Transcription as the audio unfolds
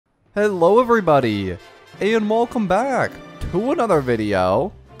Hello everybody, and welcome back to another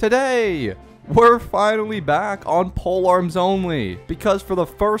video. Today, we're finally back on Polearms Only, because for the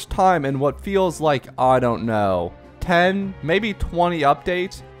first time in what feels like, I don't know, 10, maybe 20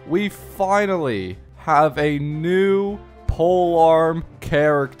 updates, we finally have a new polearm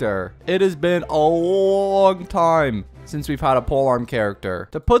character. It has been a long time since we've had a polearm character.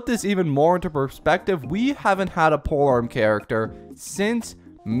 To put this even more into perspective, we haven't had a polearm character since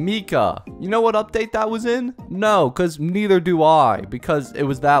Mika. You know what update that was in? No, because neither do I, because it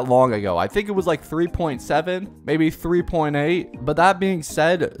was that long ago. I think it was like 3.7, maybe 3.8. But that being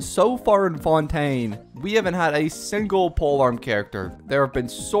said, so far in Fontaine, we haven't had a single polearm character. There have been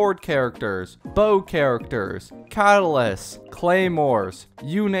sword characters, bow characters, catalysts, claymores,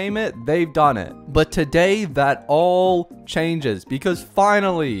 you name it, they've done it. But today, that all changes, because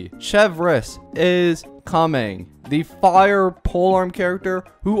finally, CHEVREUSE is coming. The fire polearm character,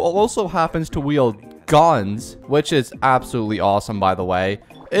 who also happens to wield guns, which is absolutely awesome, by the way,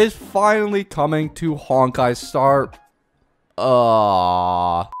 is finally coming to Honkai Star.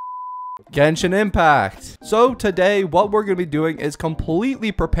 Genshin Impact. So today, what we're going to be doing is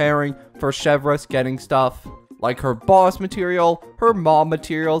completely preparing for CHEVREUSE getting stuff like her boss material, her mob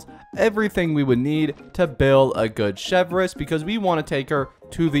materials, everything we would need to build a good CHEVREUSE, because we want to take her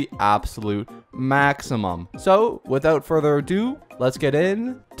to the absolute maximum. So without further ado, let's get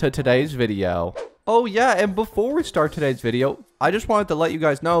into today's video. Oh yeah, and before we start today's video, I just wanted to let you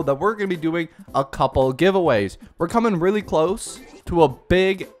guys know that we're going to be doing a couple giveaways. We're coming really close to a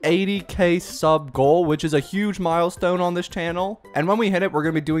big 80k sub goal, which is a huge milestone on this channel. And when we hit it, we're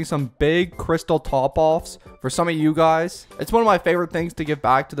going to be doing some big crystal top-offs for some of you guys. It's one of my favorite things to give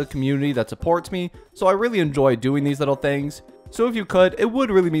back to the community that supports me, so I really enjoy doing these little things. So if you could, it would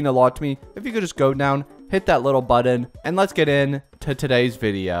really mean a lot to me if you could just go down, hit that little button, and let's get into today's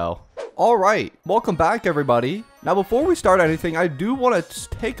video. Alright, welcome back everybody. Now before we start anything, I do want to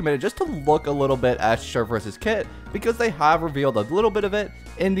take a minute just to look a little bit at CHEVREUSE's kit, because they have revealed a little bit of it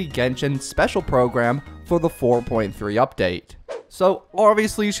in the Genshin special program for the 4.3 update. So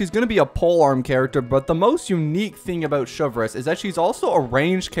obviously she's going to be a polearm character, but the most unique thing about CHEVREUSE is that she's also a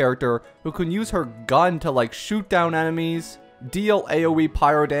ranged character who can use her gun to like shoot down enemies, deal AoE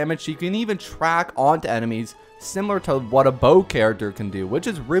pyro damage. She can even track onto enemies, similar to what a bow character can do, which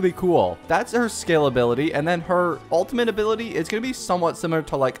is really cool. That's her skill ability, and then her ultimate ability is going to be somewhat similar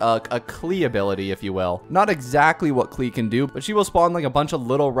to like a Klee ability, if you will. Not exactly what Klee can do, but she will spawn like a bunch of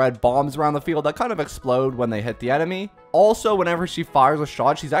little red bombs around the field that kind of explode when they hit the enemy. Also, whenever she fires a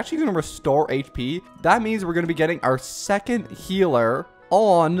shot, she's actually going to restore HP. That means we're going to be getting our second healer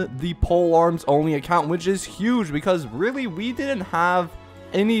on the Polearms Only account, which is huge, because really we didn't have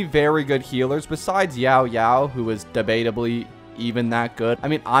any very good healers besides Yao Yao, who is debatably even that good. I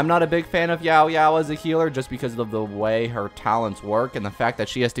mean, I'm not a big fan of Yao Yao as a healer just because of the way her talents work and the fact that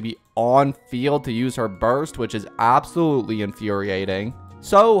she has to be on field to use her burst, which is absolutely infuriating.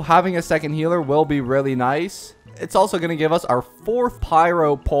 So having a second healer will be really nice. It's also going to give us our fourth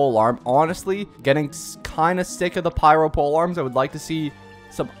pyro polearm. Honestly, getting kind of sick of the pyro polearms. I would like to see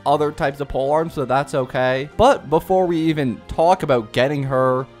some other types of polearms, so that's okay. But before we even talk about getting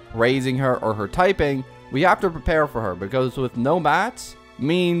her, raising her, or her typing, we have to prepare for her, because with no mats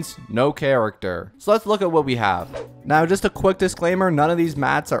means no character. So let's look at what we have. Now, just a quick disclaimer, none of these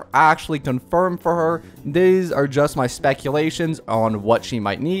mats are actually confirmed for her. These are just my speculations on what she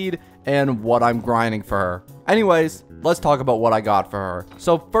might need and what I'm grinding for her. Anyways, let's talk about what I got for her.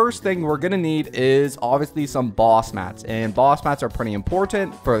 So first thing we're gonna need is obviously some boss mats, and boss mats are pretty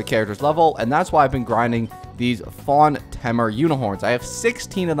important for the character's level, and that's why I've been grinding these Fontaine unicorns. I have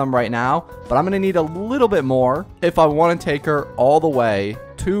 16 of them right now, but I'm gonna need a little bit more if I want to take her all the way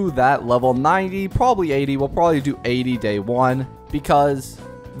to that level 90, probably 80. We'll probably do 80 day one, because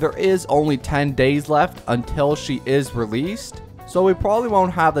there is only 10 days left until she is released. So we probably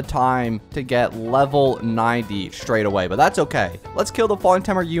won't have the time to get level 90 straight away, but that's okay. Let's kill the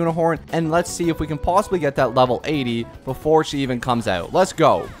Fontaine unicorn, and let's see if we can possibly get that level 80 before she even comes out. Let's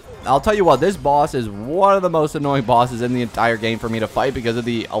go. I'll tell you what, this boss is one of the most annoying bosses in the entire game for me to fight because of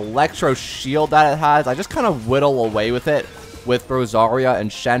the electro shield that it has. I just kind of whittle away with it with Rosaria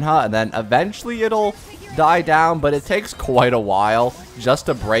and Shenhe, and then eventually it'll die down, but it takes quite a while just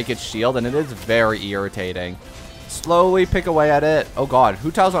to break its shield, and it is very irritating. Slowly pick away at it. Oh god,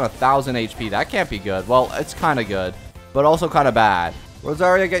 Hu Tao's on 1000 HP. That can't be good. Well, it's kind of good, but also kind of bad.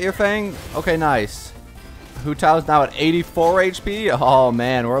 Rosaria, get your thing. Okay, nice. Hu Tao's now at 84 HP. Oh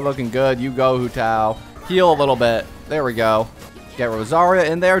man, we're looking good. You go, Hu Tao. Heal a little bit. There we go. Get Rosaria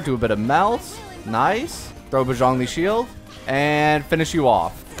in there. Do a bit of melt. Nice. Throw Bajong the shield. And finish you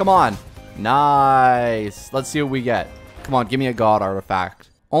off. Come on. Nice. Let's see what we get. Come on, give me a god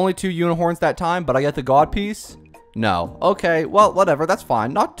artifact. Only 2 unicorns that time, but I get the god piece? No. Okay, well, whatever. That's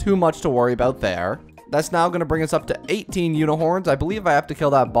fine. Not too much to worry about there. That's now going to bring us up to 18 unicorns. I believe I have to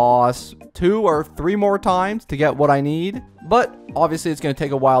kill that boss 2 or 3 more times to get what I need. But obviously, it's going to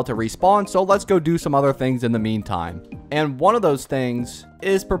take a while to respawn, so let's go do some other things in the meantime. And one of those things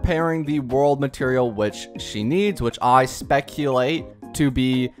is preparing the world material which she needs, which I speculate to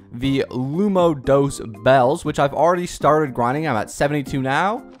be the Lumos bells, which I've already started grinding. I'm at 72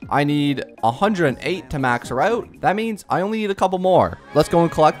 now. I need 108 to max her out. That means I only need a couple more. Let's go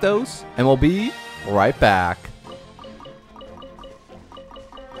and collect those, and we'll be right back.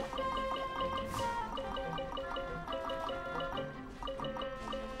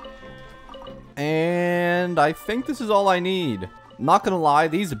 And I think this is all I need. Not gonna lie,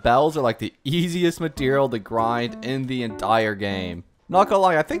 these bells are like the easiest material to grind in the entire game. Not gonna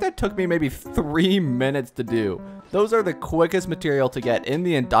lie, I think that took me maybe 3 minutes to do. Those are the quickest material to get in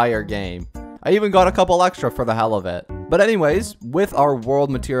the entire game. I even got a couple extra for the hell of it. But anyways, with our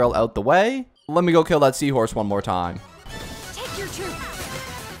world material out the way, let me go kill that seahorse one more time. Take your troop.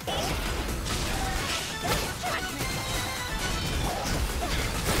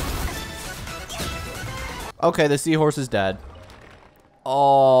 Okay, the seahorse is dead.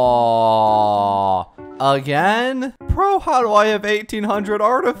 Oh, again? Bro, how do I have 1800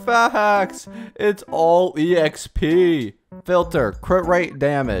 artifacts? It's all EXP. Filter, crit rate,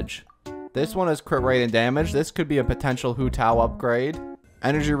 damage. This one is crit rate and damage. This could be a potential Hu Tao upgrade.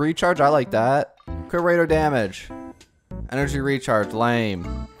 Energy recharge, I like that. Crit rate or damage. Energy recharge,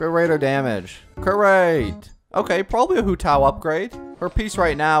 lame. Crit rate or damage. Crit rate. Okay, probably a Hu Tao upgrade. Her piece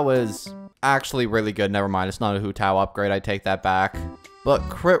right now is actually really good. Never mind, it's not a Hu Tao upgrade. I take that back. But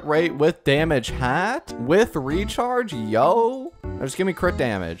crit rate with damage hat? With recharge? Yo. Just give me crit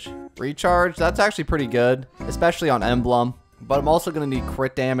damage. Recharge, that's actually pretty good. Especially on Emblem. But I'm also going to need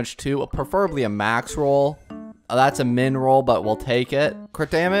crit damage too. Preferably a max roll. That's a min roll, but we'll take it. Crit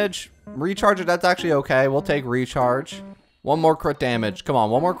damage? Recharge, that's actually okay. We'll take recharge. One more crit damage. Come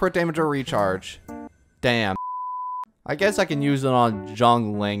on, one more crit damage or recharge. Damn. I guess I can use it on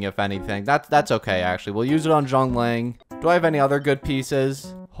Zhongling, if anything. That's okay, actually. We'll use it on Zhongling. Do I have any other good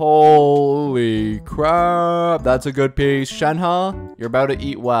pieces? Holy crap. That's a good piece. Shenhe, you're about to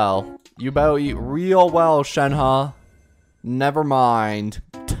eat well. You about to eat real well, Shenhe. Never mind.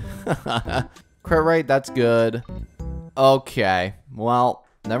 Crit rate, that's good. Okay. Well,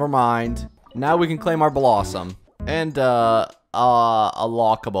 never mind. Now we can claim our Blossom. And, a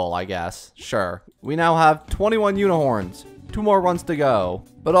lockable, I guess. Sure. We now have 21 unicorns. 2 more runs to go.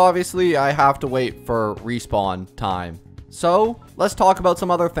 But obviously, I have to wait for respawn time. So, let's talk about some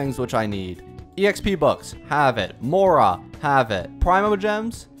other things which I need. EXP books, have it. Mora, have it. Primo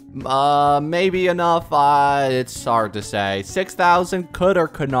gems? Maybe enough. It's hard to say. 6,000 could or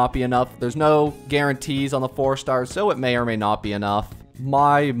could not be enough. There's no guarantees on the 4 stars, so it may or may not be enough.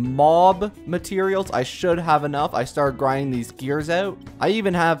 My mob materials, I should have enough. I started grinding these gears out. I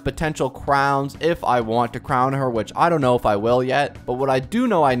even have potential crowns if I want to crown her, which I don't know if I will yet. But what I do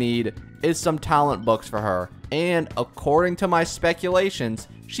know I need is some talent books for her. And according to my speculations,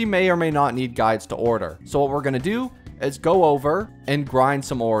 she may or may not need guides to order. So what we're going to do is go over and grind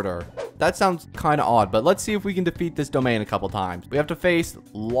some order. That sounds kind of odd, but let's see if we can defeat this domain a couple times. We have to face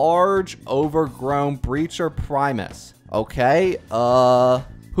large overgrown breacher Primus. Okay,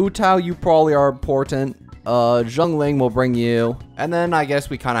 Hu Tao, you probably are important. Zhongling will bring you. And then I guess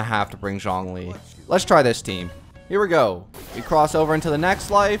we kind of have to bring Zhongli. Let's try this team. Here we go. We cross over into the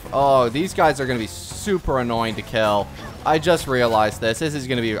next life. Oh, these guys are going to be super annoying to kill. I just realized this. This is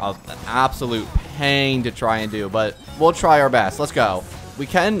going to be an absolute pain to try and do, but we'll try our best. Let's go. We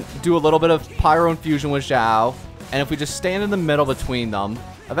can do a little bit of Pyro Infusion with Zhao, and if we just stand in the middle between them,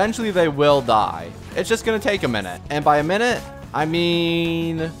 eventually they will die. It's just going to take a minute, and by a minute, I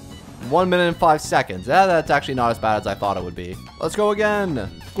mean 1 minute and 5 seconds. That's actually not as bad as I thought it would be. Let's go again.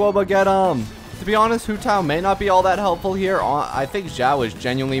 Squoba, get him. To be honest, Hu Tao may not be all that helpful here. I think Zhao is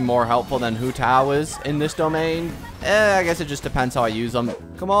genuinely more helpful than Hu Tao is in this domain. I guess it just depends how I use them.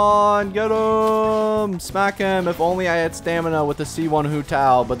 Come on, get him! Smack him! If only I had stamina with the C1 Hu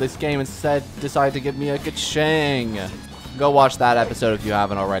Tao, but this game instead decided to give me a Kaching. Go watch that episode if you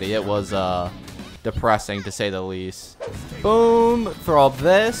haven't already. It was, depressing to say the least. Boom! Throw up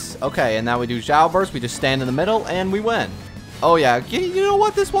this. Okay, and now we do Zhao Burst. We just stand in the middle, and we win. Oh yeah, you know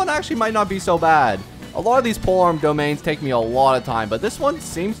what? This one actually might not be so bad. A lot of these polearm domains take me a lot of time, but this one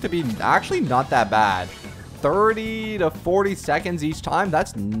seems to be actually not that bad. 30 to 40 seconds each time,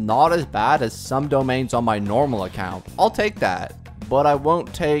 that's not as bad as some domains on my normal account. I'll take that. but I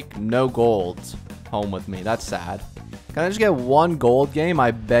won't take no golds home with me. That's sad. Can I just get one gold game?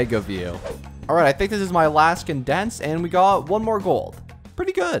 I beg of you. All right, I think this is my last condensed, and we got one more gold.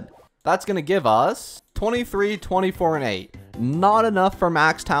 Pretty good. That's going to give us 23, 24, and 8. Not enough for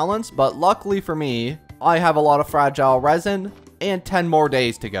max talents, but luckily for me, I have a lot of fragile resin and 10 more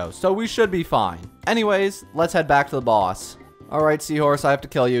days to go, so we should be fine. Anyways, let's head back to the boss. All right, Seahorse, I have to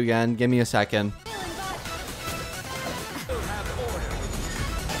kill you again. Give me a second.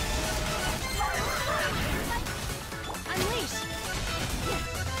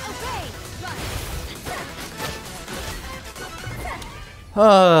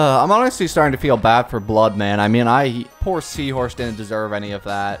 I'm honestly starting to feel bad for Blood, man. I mean, poor Seahorse didn't deserve any of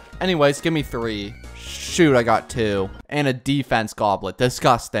that. Anyways, give me 3. Shoot, I got 2. And a defense goblet.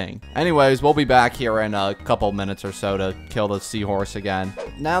 Disgusting. Anyways, we'll be back here in a couple minutes or so to kill the Seahorse again.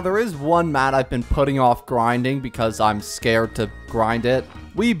 Now, there is one mat I've been putting off grinding because I'm scared to grind it.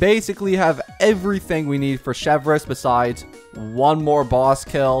 We basically have everything we need for CHEVREUSE besides one more boss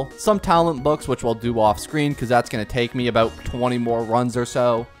kill, some talent books, which we'll do off screen because that's going to take me about 20 more runs or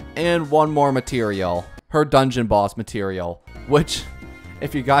so, and one more material, her dungeon boss material, which,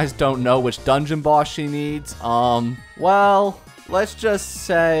 if you guys don't know which dungeon boss she needs, well, let's just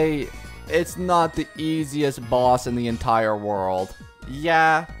say it's not the easiest boss in the entire world.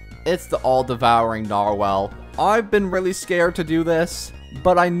 Yeah, it's the all-devouring Narwhal. I've been really scared to do this,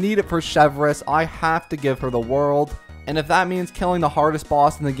 but I need it for CHEVREUSE. I have to give her the world. And if that means killing the hardest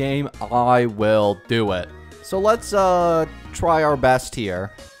boss in the game, I will do it. So let's try our best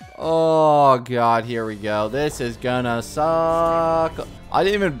here. Oh god, here we go. This is gonna suck. I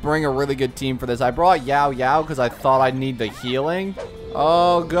didn't even bring a really good team for this. I brought Yao Yao because I thought I'd need the healing.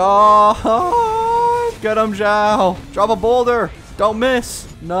 Oh god. Get him, Zhao. Drop a boulder. Don't miss.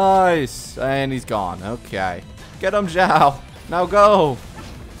 Nice. And he's gone. Okay. Get him, Zhao. Now go.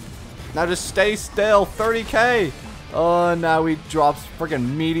 Now just stay still. 30k. Oh, now he drops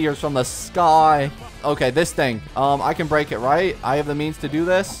freaking meteors from the sky. Okay, this thing. I can break it, right? I have the means to do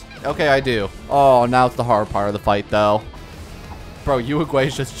this? Okay, I do. Oh, now it's the hard part of the fight, though. Bro,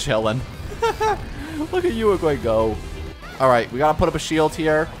 Uruguay's just chilling. Look at Uruguay go. All right, we got to put up a shield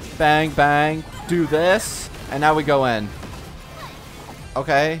here. Bang, bang. Do this. And now we go in.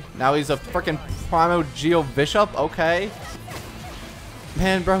 Okay, now he's a freaking Primo Geo Bishop. Okay.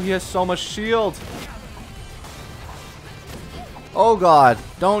 Man, bro, he has so much shield. Oh god,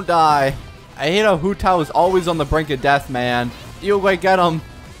 don't die. I hate how Hu Tao is always on the brink of death, man. Uruguay, get him.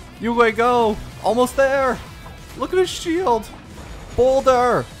 Uruguay, go. Almost there. Look at his shield.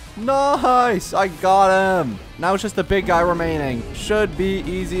 Boulder. Nice. I got him. Now it's just the big guy remaining. Should be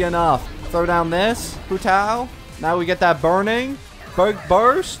easy enough. Throw down this. Hu Tao. Now we get that burning. Big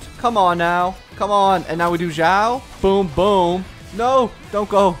burst. Come on now. Come on. And now we do Zhao. Boom, boom. No, don't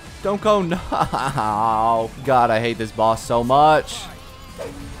go. Don't go. No. God, I hate this boss so much.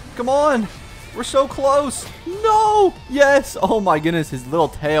 Come on. We're so close. No. Yes. Oh my goodness. His little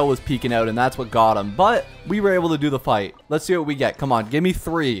tail was peeking out and that's what got him. But we were able to do the fight. Let's see what we get. Come on. Give me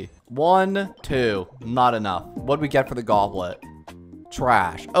 3. 1, 2. Not enough. What do we get for the goblet?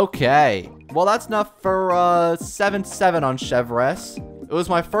 Trash. Okay. Well, that's enough for 7-7 on CHEVREUSE. It was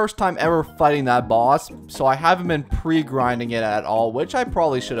my first time ever fighting that boss, so I haven't been pre-grinding it at all, which I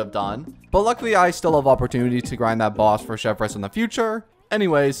probably should have done. But luckily, I still have opportunity to grind that boss for CHEVREUSE in the future.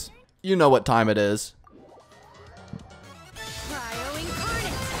 Anyways, you know what time it is.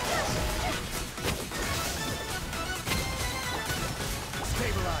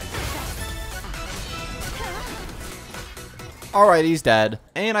 Alright, he's dead.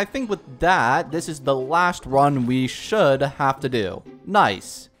 And I think with that, this is the last run we should have to do.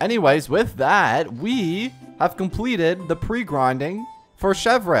 Nice. Anyways, with that, we have completed the pre-grinding for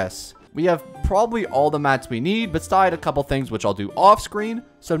CHEVREUSE. We have probably all the mats we need, besides a couple things which I'll do off screen.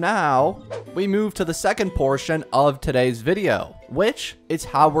 So now, we move to the second portion of today's video, which is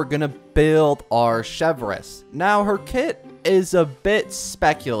how we're gonna build our CHEVREUSE. Now, her kit is a bit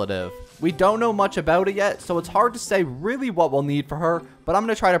speculative. We don't know much about it yet, so it's hard to say really what we'll need for her, but I'm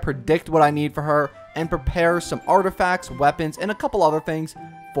going to try to predict what I need for her and prepare some artifacts, weapons, and a couple other things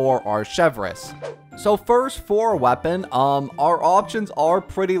for our CHEVREUSE. So first, for a weapon, our options are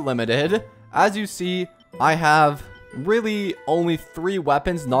pretty limited. As you see, I have really only 3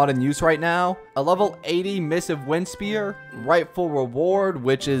 weapons not in use right now. A level 80 Missive Wind Spear, Rightful Reward,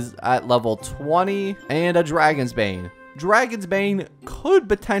 which is at level 20, and a Dragon's Bane. Dragon's Bane could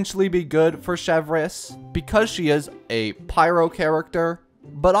potentially be good for CHEVREUSE because she is a pyro character,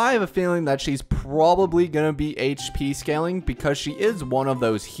 but I have a feeling that she's probably going to be HP scaling because she is one of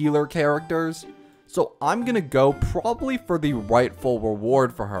those healer characters. So I'm gonna go probably for the rightful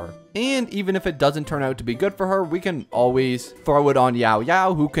reward for her. And even if it doesn't turn out to be good for her, we can always throw it on Yao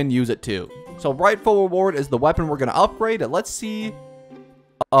Yao, who can use it too. So rightful reward is the weapon we're gonna upgrade. And let's see.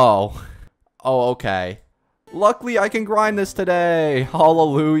 Oh, okay. Luckily, I can grind this today.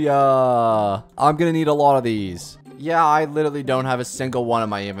 Hallelujah. I'm gonna need a lot of these. Yeah, I literally don't have a single one in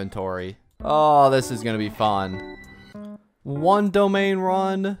my inventory. Oh, this is gonna be fun. 1 domain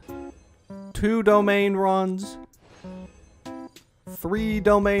run. 2 domain runs. 3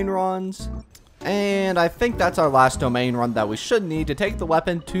 domain runs. And I think that's our last domain run that we should need to take the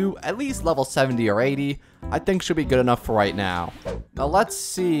weapon to at least level 70 or 80. I think should be good enough for right now. Now let's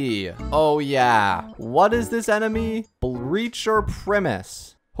see. Oh yeah. What is this enemy? Breacher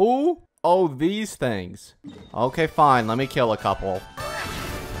Primus. Who? Oh, these things. Okay, fine. Let me kill a couple.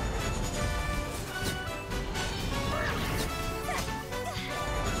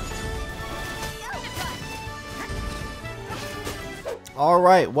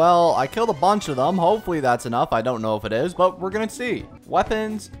 Alright, well, I killed a bunch of them. Hopefully that's enough. I don't know if it is, but we're gonna see.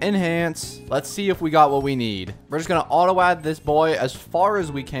 Weapons, enhance. Let's see if we got what we need. We're just gonna auto-add this boy as far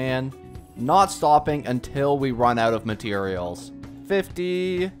as we can, not stopping until we run out of materials.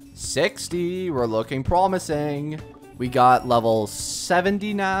 50, 60, we're looking promising. We got level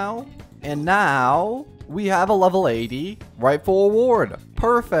 70 now, and now we have a level 80 rightful reward.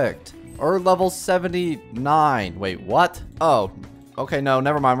 Perfect. Or level 79. Wait, what? Oh. Okay, no,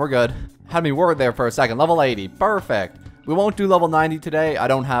 never mind. We're good. Had me worried there for a second. Level 80. Perfect. We won't do level 90 today. I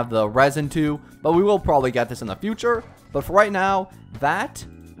don't have the resin to, but we will probably get this in the future. But for right now, that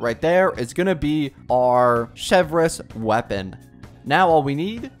right there is going to be our CHEVREUSE weapon. Now all we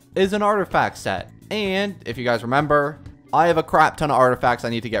need is an artifact set. And if you guys remember, I have a crap ton of artifacts I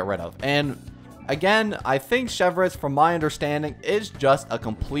need to get rid of. And again, I think CHEVREUSE, from my understanding, is just a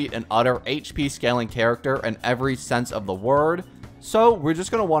complete and utter HP scaling character in every sense of the word. So we're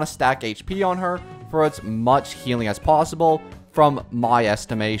just going to want to stack HP on her for as much healing as possible from my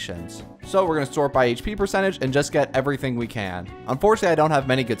estimations. So we're going to sort by HP percentage and just get everything we can. Unfortunately, I don't have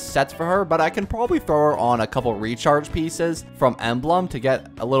many good sets for her, but I can probably throw her on a couple recharge pieces from Emblem to get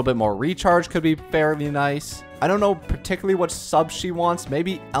a little bit more recharge. Could be fairly nice. I don't know particularly what sub she wants.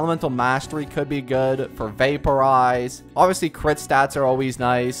 Maybe Elemental Mastery could be good for Vaporize. Obviously, crit stats are always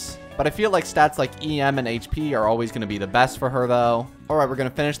nice. But I feel like stats like EM and HP are always going to be the best for her, though. Alright, we're going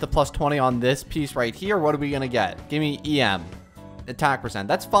to finish the plus 20 on this piece right here. What are we going to get? Give me EM. Attack percent.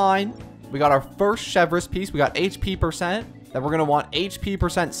 That's fine. We got our first CHEVREUSE piece. We got HP percent. Then we're going to want HP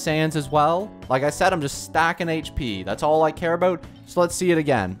percent sands as well. Like I said, I'm just stacking HP. That's all I care about. So let's see it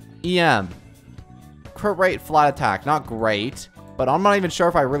again. EM. Crit rate, flat attack. Not great. But I'm not even sure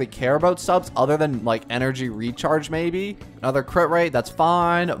if I really care about subs other than like energy recharge maybe. Another crit rate, that's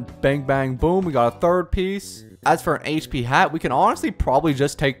fine. Bang, bang, boom. We got a third piece. As for an HP hat, we can honestly probably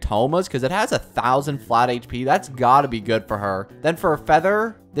just take Toma's because it has 1,000 flat HP. That's got to be good for her. Then for a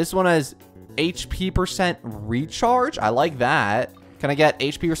feather, this one has HP percent recharge. I like that. Can I get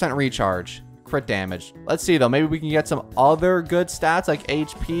HP percent recharge? Crit damage. Let's see though. Maybe we can get some other good stats like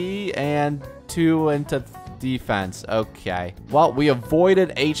HP and 2 into defense. Okay. Well, we avoided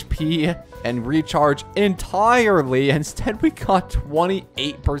HP and recharge entirely. Instead, we got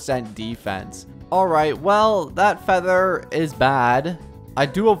 28% defense. Alright, well, that feather is bad. I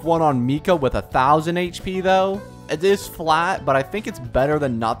do have one on Mika with 1,000 HP, though. It is flat, but I think it's better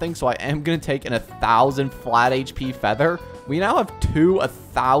than nothing, so I am going to take an 1,000 flat HP feather. We now have 2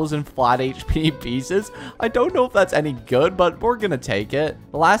 1,000 flat HP pieces. I don't know if that's any good, but we're going to take it.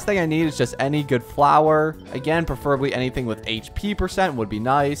 The last thing I need is just any good flower. Again, preferably anything with HP percent would be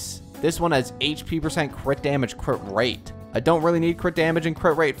nice. This one has HP percent, crit damage, crit rate. I don't really need crit damage and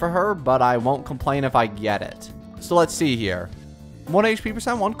crit rate for her, but I won't complain if I get it. So let's see here. 1 HP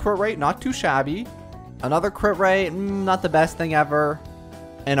percent, 1 crit rate, not too shabby. Another crit rate, not the best thing ever.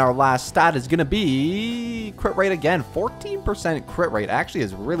 And our last stat is going to be crit rate again. 14% crit rate actually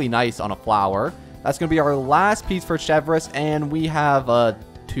is really nice on a flower. That's going to be our last piece for CHEVREUSE, and we have a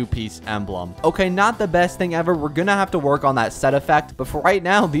 2-piece emblem. Okay, not the best thing ever. We're going to have to work on that set effect. But for right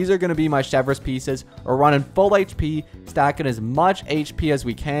now, these are going to be my CHEVREUSE pieces. We're running full HP, stacking as much HP as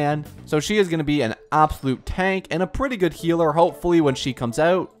we can. So she is going to be an absolute tank and a pretty good healer, hopefully, when she comes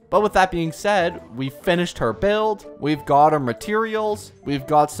out. But with that being said, we finished her build, we've got our materials, we've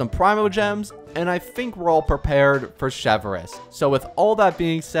got some Primo Gems, and I think we're all prepared for CHEVREUSE. So with all that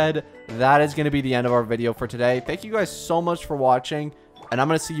being said, that is going to be the end of our video for today. Thank you guys so much for watching, and I'm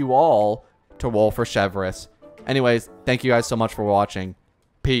going to see you all to roll for CHEVREUSE. Anyways, thank you guys so much for watching.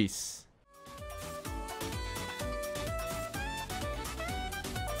 Peace.